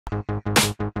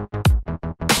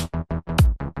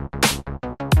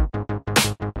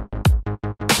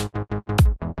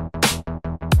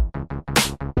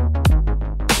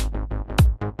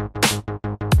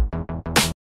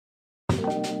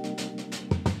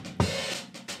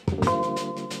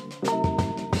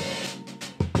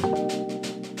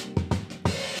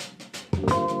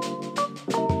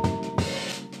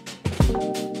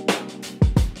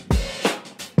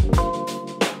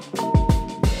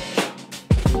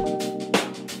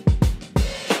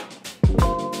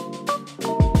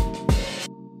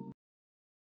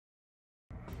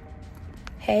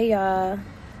Hey y'all,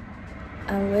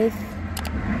 I'm with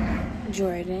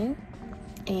Jordan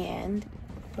and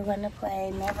we're gonna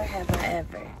play Never Have I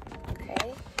Ever,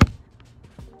 okay?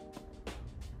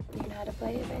 You know how to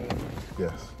play it, babe?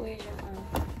 Yes. Where's your phone?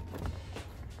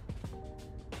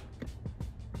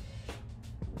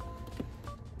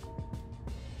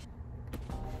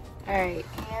 Alright,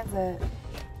 hands up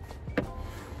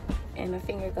and the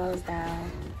finger goes down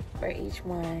for each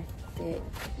one that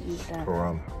you've done.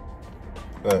 Corona.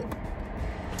 Good.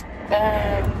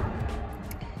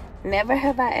 Never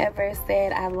have I ever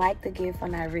said I liked the gift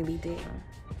when I really didn't.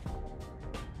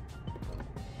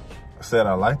 I said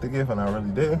I liked the gift and I really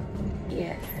did?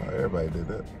 Yes. Well, everybody did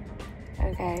that.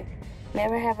 Okay.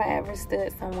 Never have I ever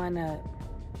stood someone up.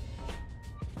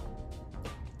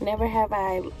 Never have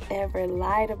I ever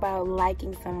lied about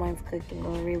liking someone's cooking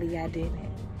when really I didn't.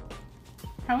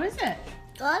 How is it?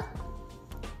 Good.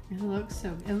 It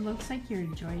looks like you're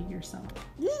enjoying yourself.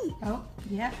 Oh,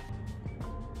 yeah.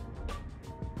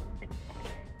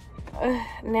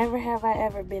 Never have I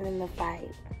ever been in a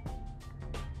fight.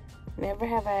 Never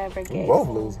have I ever We both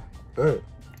losing. Good.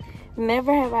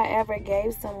 Never have I ever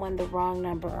gave someone the wrong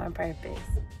number on purpose.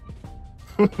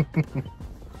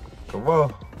 Come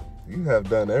on. You have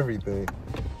done everything.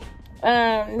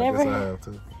 Never. I guess I have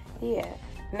too. Yeah.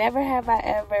 Never have I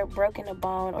ever broken a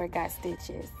bone or got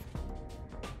stitches.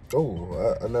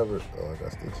 Oh, I never. Oh, I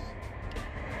got stitches.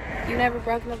 You never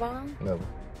broken a bone? Never.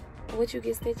 What you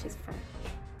get stitches from?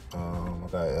 I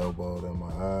got elbowed in my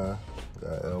eye.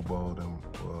 Got elbowed in.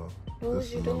 What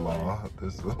was you doing?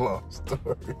 This is a long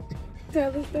story.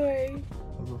 Tell the story. It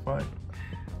was a fight.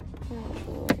 Oh,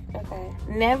 Lord. Okay.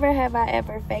 Never have I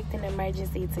ever faked an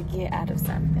emergency to get out of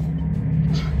something.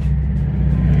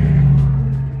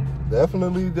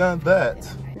 Definitely done that.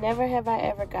 Never have I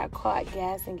ever got caught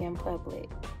gassing in public.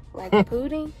 Like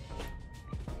pudding.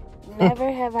 Never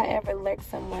have I ever lurked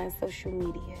someone's social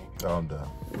media. Oh, I'm done.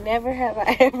 Never have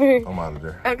I ever... I'm out of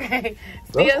there. Okay.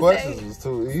 Those questions is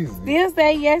too easy. Still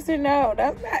say yes or no.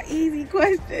 That's not easy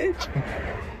question.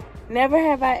 Never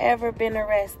have I ever been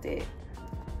arrested.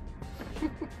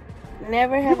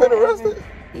 Never have You been I arrested?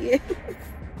 Ever... Yeah.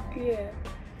 Yeah.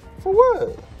 For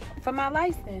what? For my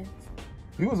license.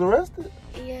 You was arrested?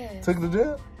 Yeah. Took to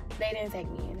jail? They didn't take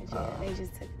me in the jail. They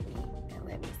just took me and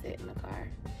let me sit in the car.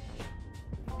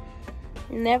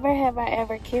 Never have I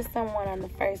ever kissed someone on the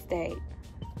first date.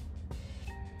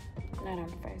 Not on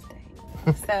the first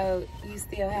date. So, you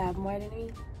still have more than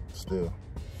me? Still.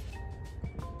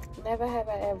 Never have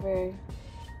I ever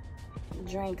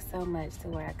drank so much to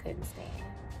where I couldn't stand.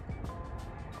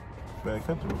 Man,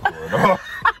 cut the record off.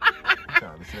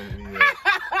 Trying to set me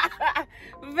up.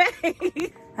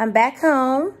 I'm back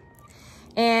home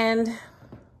and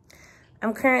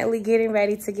I'm currently getting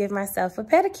ready to give myself a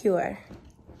pedicure.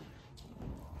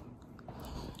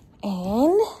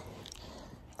 And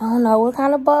I don't know what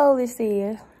kind of bowl this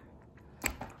is,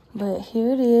 but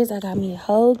here it is. I got me a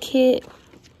whole kit.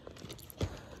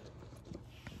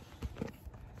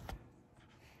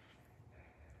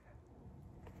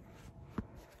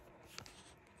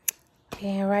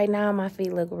 And right now my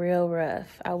feet look real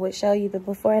rough. I would show you the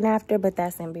before and after, but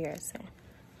that's embarrassing.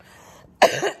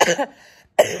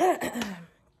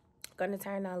 Gonna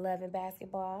turn on Love and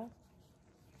Basketball.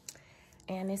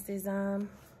 And this is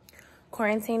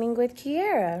quarantining with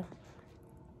Kierra.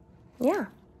 Yeah.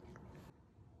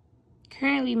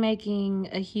 Currently making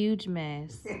a huge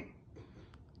mess.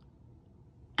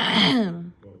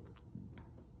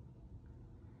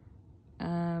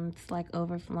 It's like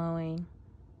overflowing.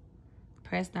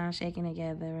 Pressed down, shaking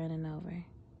together, running over.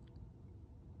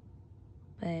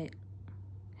 But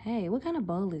hey, what kind of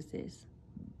bowl is this?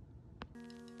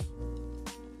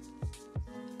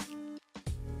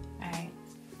 Alright.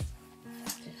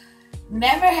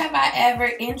 Never have I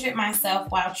ever injured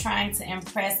myself while trying to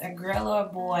impress a girl or a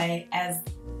boy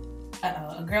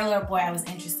a girl or a boy I was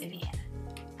interested in.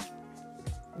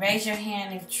 Raise your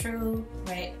hand if true,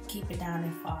 keep it down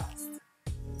if false.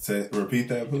 Repeat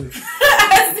that, please.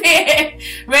 I said,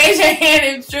 raise your hand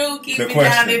if true. Keep The it down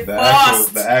question. if false.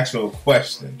 The actual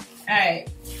question. All right.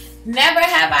 Never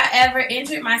have I ever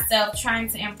injured myself trying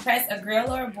to impress a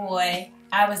girl or a boy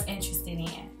I was interested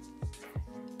in.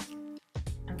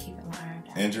 I'm keeping my arm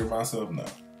down. Injure myself? No.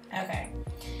 Okay.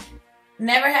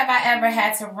 Never have I ever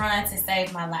had to run to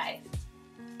save my life.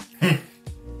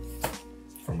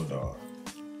 From a dog.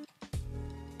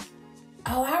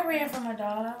 Oh, I ran from a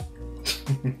dog.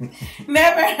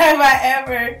 Never have I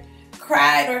ever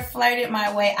cried or flirted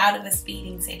my way out of a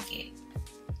speeding ticket.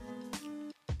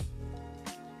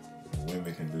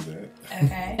 Women can do that.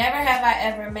 Okay. Never have I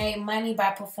ever made money by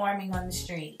performing on the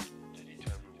street.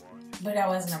 But I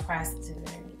wasn't a prostitute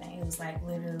or anything. It was like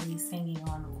literally singing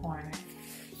on the corner.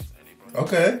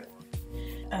 Okay.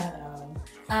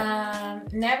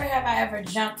 Never have I ever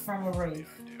jumped from a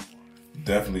roof.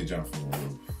 Definitely jump from a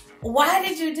roof. Why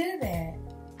did you do that?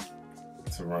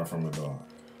 To run from a dog.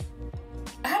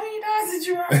 How many dogs did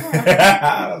you run from?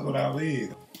 That's what I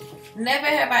mean. Never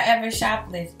have I ever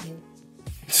shoplifted.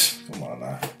 Come on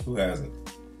now. Who hasn't?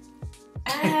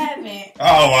 I haven't.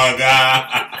 Oh my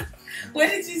God. What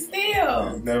did you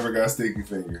steal? Never got sticky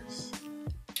fingers.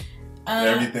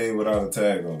 Everything without a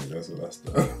tag on it. That's what I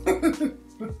stole.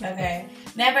 Okay.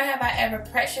 Never have I ever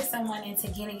pressured someone into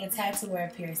getting a tattoo or a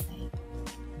piercing.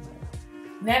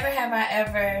 Never have I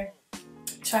ever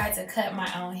tried to cut my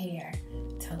own hair.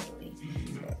 Totally.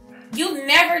 You've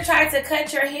never tried to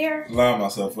cut your hair? Line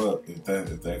myself up if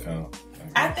that counts.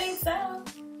 I think so.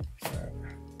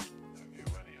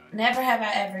 Never have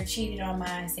I ever cheated on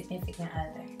my significant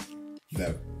other.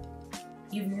 Never.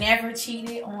 You've never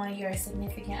cheated on your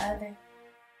significant other?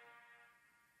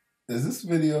 Is this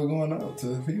video going out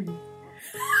to people?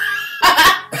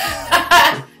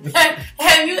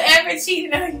 Have you ever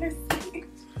cheated on your significant other?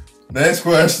 Next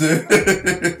question.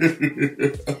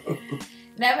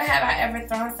 Never have I ever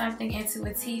thrown something into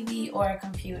a TV or a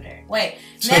computer. Wait,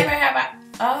 never have I...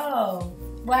 Oh,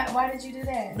 why did you do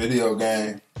that? Video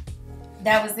game.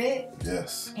 That was it?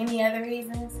 Yes. Any other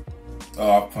reasons?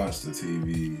 Oh, I punched the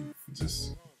TV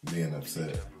just being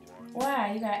upset.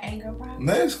 Why? You got anger problems?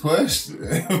 Next question,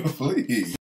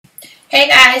 please. Hey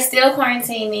guys, still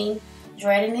quarantining.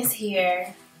 Jordan is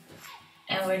here.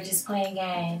 And we're just playing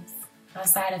games.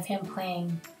 Outside of him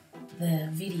playing the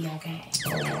video game.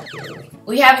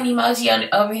 We have an emoji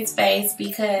over his face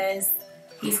because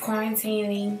he's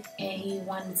quarantining and he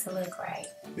wanted to look right.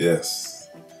 Yes.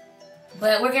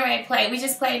 But we're getting ready to play. We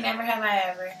just played Never Have I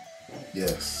Ever.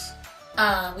 Yes.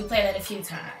 We played that a few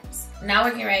times. Now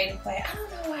we're getting ready to play. I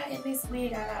don't know why in this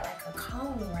wig I got like a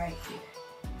cone right here.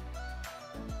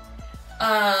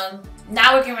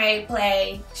 Now we're getting ready to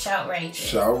play Shout-Rageous.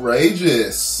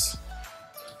 Shout-Rageous.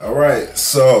 All right.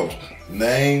 So,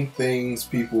 name things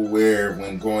people wear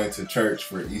when going to church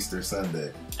for Easter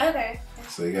Sunday. Okay.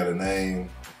 So you got to name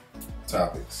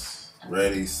topics.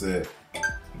 Ready, set,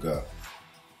 go.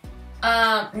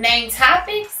 Name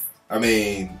topics? I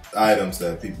mean, items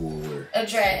that people will wear. A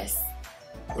dress.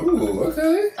 Ooh,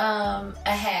 okay. A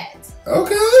hat.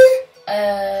 Okay.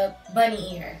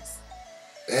 Bunny ears.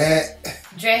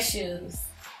 Dress shoes.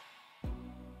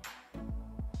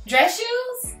 Dress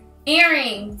shoes?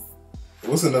 Earrings.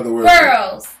 What's another word?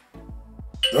 Pearls.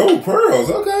 Oh, pearls.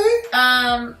 Okay.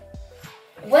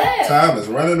 What? Time is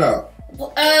running out.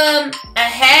 A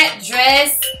hat,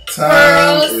 dress, Time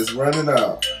pearls. is running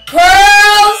out. Pearls.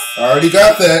 I already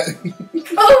got that.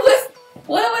 Oh,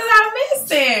 what was I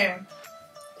missing?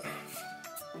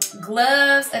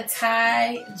 Gloves, a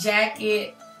tie,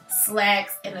 jacket,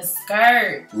 slacks, and a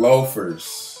skirt.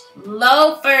 Loafers.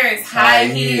 Loafers, high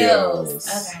heels. heels.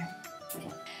 Okay.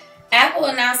 Apple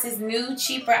announces new,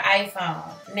 cheaper iPhone.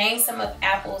 Name some of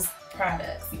Apple's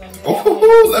products. You want to do that one?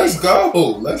 Oh, let's go.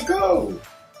 Let's go.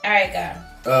 All right, go.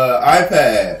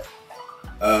 iPad.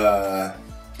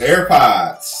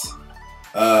 AirPods.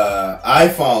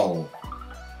 iPhone.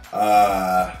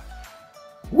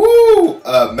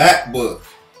 MacBook.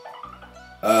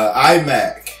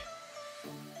 iMac.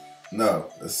 No,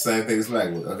 it's the same thing as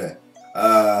MacBook. Okay.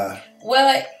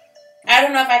 Well, I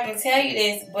don't know if I can tell you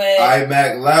this, but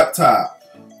iMac laptop.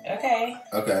 okay.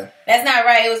 Okay. That's not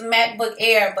right. It was MacBook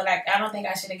Air, but I don't think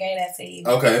I should have gave that to you.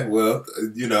 Okay. Well,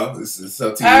 you know, it's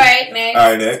up to you. All right, next. All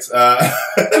right, next.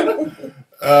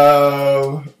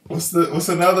 What's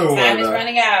another one? Time is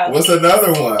running out. What's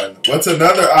another one? What's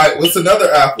another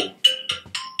Apple?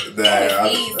 That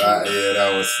was easy.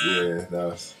 That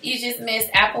was. You just missed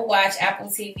Apple Watch, Apple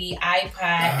TV, iPod,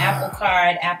 Apple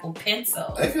Card, Apple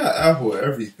Pencil. They got Apple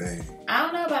everything. I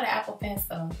don't know about an Apple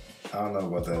Pencil. I don't know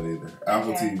about that either.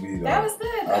 Apple TV though. That was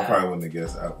good though. I probably wouldn't have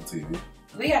guessed Apple TV.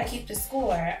 We gotta keep the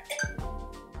score.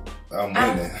 I'm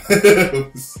winning.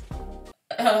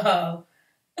 Oh.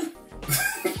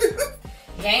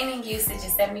 Gaming usage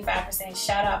is 75%.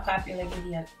 Shout out popular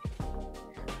video.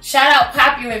 Shout out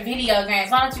popular video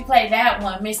games. Why don't you play that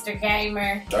one, Mr.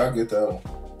 Gamer? I'll get that one.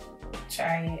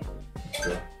 Try it.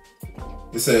 Okay.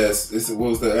 It says, what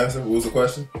was the answer? What was the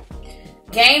question?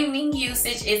 Gaming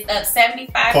usage is up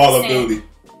 75%. Call of Duty.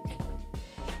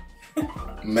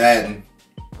 Madden.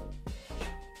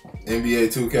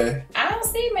 NBA 2K. I don't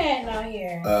see Madden on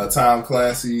here. Tom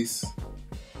Clancy's.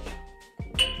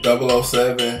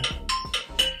 007.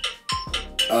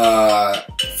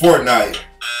 Fortnite.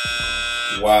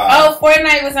 Wow. Oh,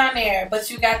 Fortnite was on there,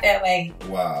 but you got that late.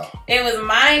 Wow. It was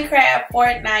Minecraft,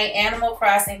 Fortnite, Animal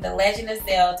Crossing, The Legend of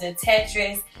Zelda,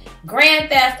 Tetris, Grand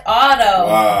Theft Auto,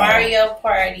 Mario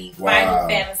Party, Final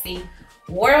Fantasy,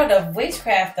 World of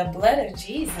Witchcraft, The Blood of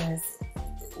Jesus.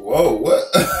 Whoa, what?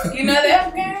 You know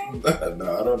that game?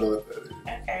 No, I don't know what that is.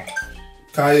 Okay.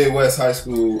 Kanye West high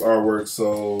school artwork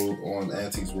sold on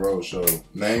Antiques Roadshow.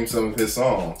 Name some of his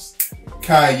songs.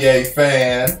 Kanye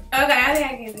fan. Okay, I think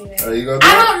I can do that. Are you gonna do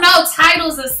I don't know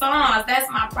titles of songs. That's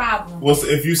my problem. Well,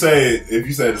 if you say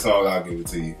the song, I'll give it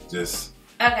to you. Just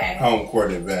home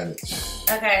court advantage.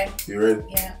 Okay. You ready?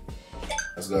 Yeah.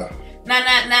 Let's go. Not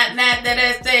that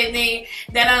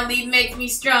only makes me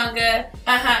stronger.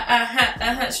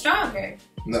 Stronger.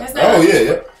 No. Oh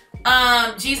yeah.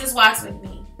 Jesus walks with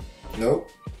me. Nope.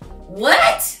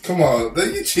 What? Come on,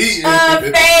 you cheating.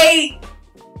 Faith.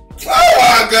 Oh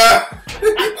my God.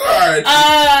 Alright.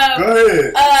 Go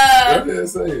ahead. Go ahead,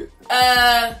 say it.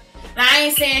 Now I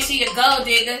ain't saying she a gold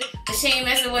digger, but she ain't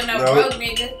messing with no broke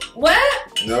nigga.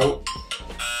 What? Nope.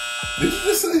 Did you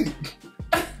just say?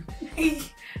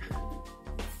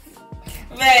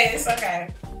 Man, it's okay.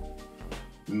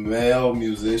 Male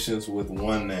musicians with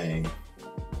one name.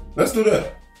 Let's do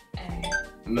that.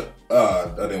 No, I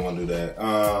didn't want to do that.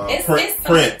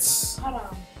 Prince. Hold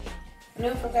on.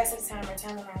 New progressive timer.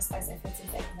 Timer now starts at 15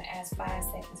 seconds and adds 5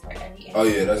 seconds for every. Oh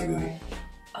yeah, that's good.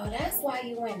 Oh, that's why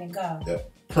you win and go. Yeah.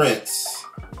 Prince.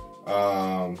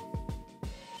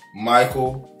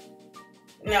 Michael.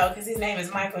 No, because his name is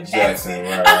Michael Jackson.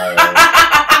 Right.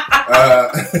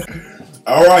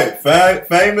 All right.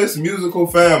 Famous musical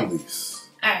families.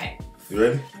 All right. You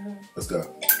ready? Mm-hmm. Let's go.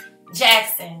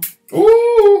 Jackson.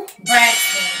 Ooh.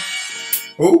 Braxton.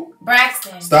 Who?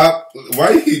 Braxton. Stop. Why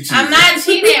are you cheating? I'm not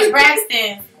cheating.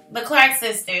 Braxton. The Clark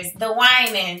sisters. The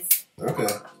Winans. Okay.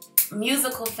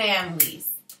 Musical families.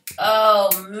 Oh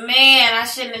man, I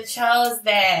shouldn't have chose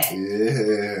that.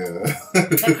 Yeah.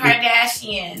 The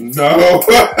Kardashians. No.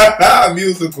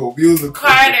 Musical. The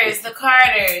Carters.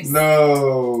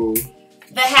 No.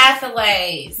 The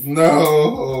Hathaways.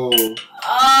 No.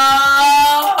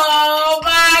 Oh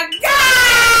my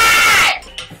God!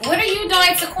 What are you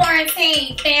doing to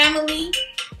quarantine, family?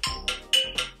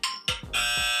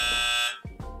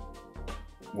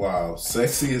 Wow,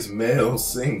 sexiest male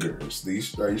singers.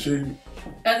 Are you sure?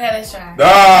 Okay, let's try.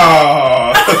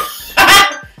 No!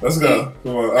 Let's go.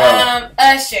 Come on.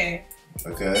 Usher.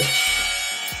 Okay.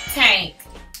 Tank.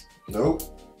 Nope.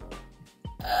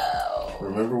 Oh.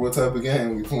 Remember what type of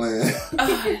game we playing? Oh,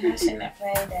 I shouldn't have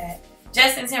played that.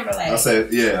 Justin Timberlake. I say,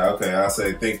 I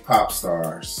say think pop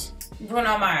stars.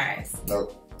 Bruno Mars.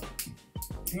 Nope.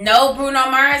 No Bruno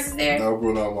Mars is there? No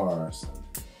Bruno Mars.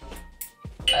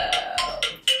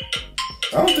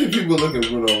 I don't think people look at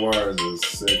Bruno Mars as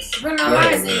sexy. Bruno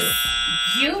Mars is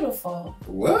beautiful.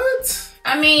 What?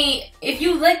 I mean, if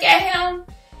you look at him,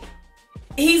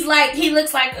 he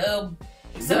looks like a...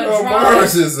 Bruno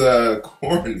Mars is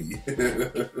corny.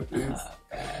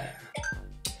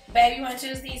 Babe, you want to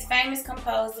choose these famous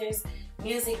composers,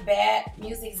 music's bad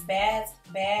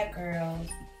girls.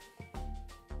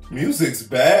 Music's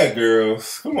bad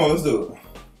girls. Come on, let's do it.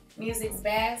 Music's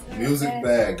bad girls. Music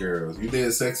bad girls. You did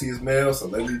sexiest male, so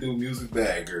let me do music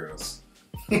bad girls.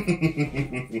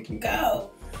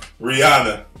 Go.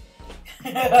 Rihanna.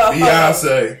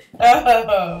 Beyonce.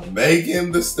 Oh.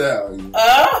 Megan Thee Stallion.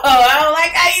 Oh, I don't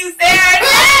like how you say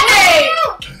her name.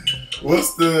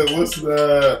 What's the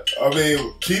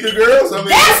Cheetah Girls?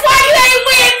 That's why you ain't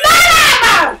win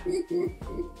none of them.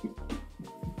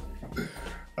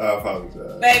 I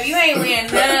apologize. Babe, you ain't win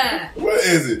none. What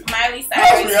is it? Miley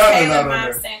Cyrus, Taylor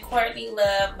Momsen, Courtney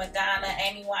Love, Madonna,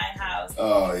 Amy Winehouse,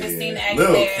 Christina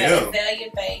Aguilera, Azalea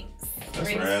Banks,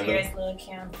 Britney Spears, Lil'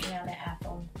 Kim, Fiona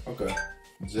Apple. Okay.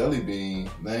 Jelly bean.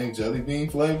 Name jelly bean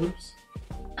flavors?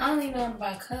 I only know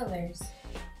about colors.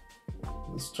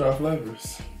 Let's try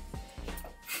flavors.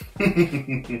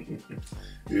 You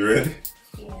ready?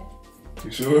 Yeah.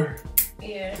 You sure?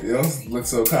 Yeah. You don't look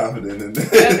so confident in this.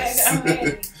 Okay, I'm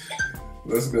ready.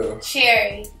 Let's go.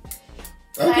 Cherry.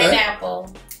 Okay.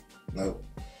 Pineapple. Nope.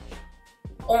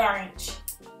 Orange.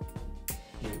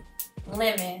 Nope.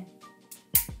 Lemon.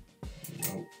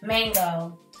 Nope.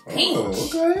 Mango. Peach. Oh,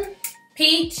 okay.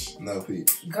 Peach. No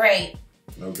peach. Grape.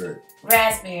 No grape.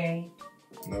 Raspberry.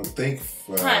 No, think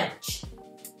Punch.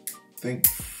 Think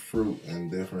fruit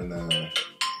and different.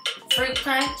 Fruit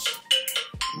punch.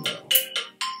 No.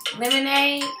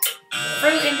 Lemonade. No.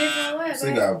 Fruit and different what?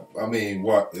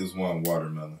 What is one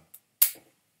watermelon?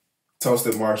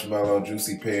 Toasted marshmallow,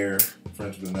 juicy pear,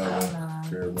 French vanilla,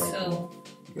 caramel.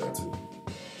 You got two.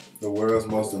 The world's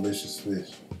most delicious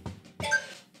fish.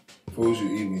 Foods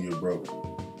you eat when you're broke.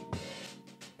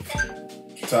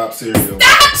 Top cereal.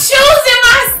 Stop choosing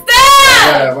my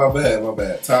stuff! My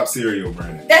bad. Top cereal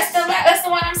brand. That's the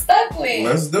one I'm stuck with.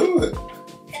 Let's do it. Come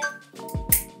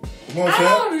on, I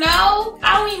don't know.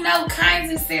 I only know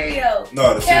kinds of cereal.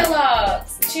 No, the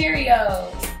Kellogg's,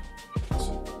 Cheerios,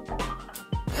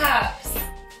 Pops,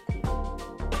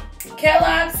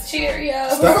 Kellogg's,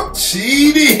 Cheerios. Stop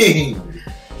cheating.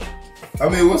 I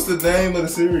mean, what's the name of the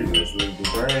cereals? The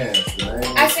brands. The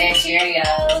name. I said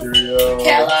Cheerios.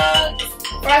 Kellogg's.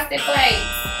 Frosted Flakes.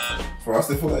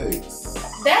 Frosted Flakes.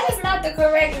 That is not the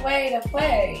correct way to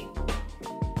play.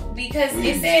 Because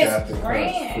it says Captain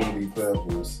brand. Crunch, Fruity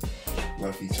Pebbles,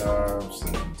 Lucky Charms,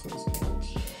 and Toast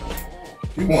Crunch.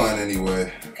 You won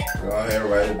anyway. Go ahead,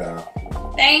 write it down.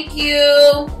 Thank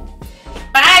you.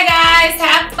 Bye, guys.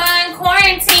 Have fun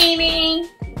quarantining.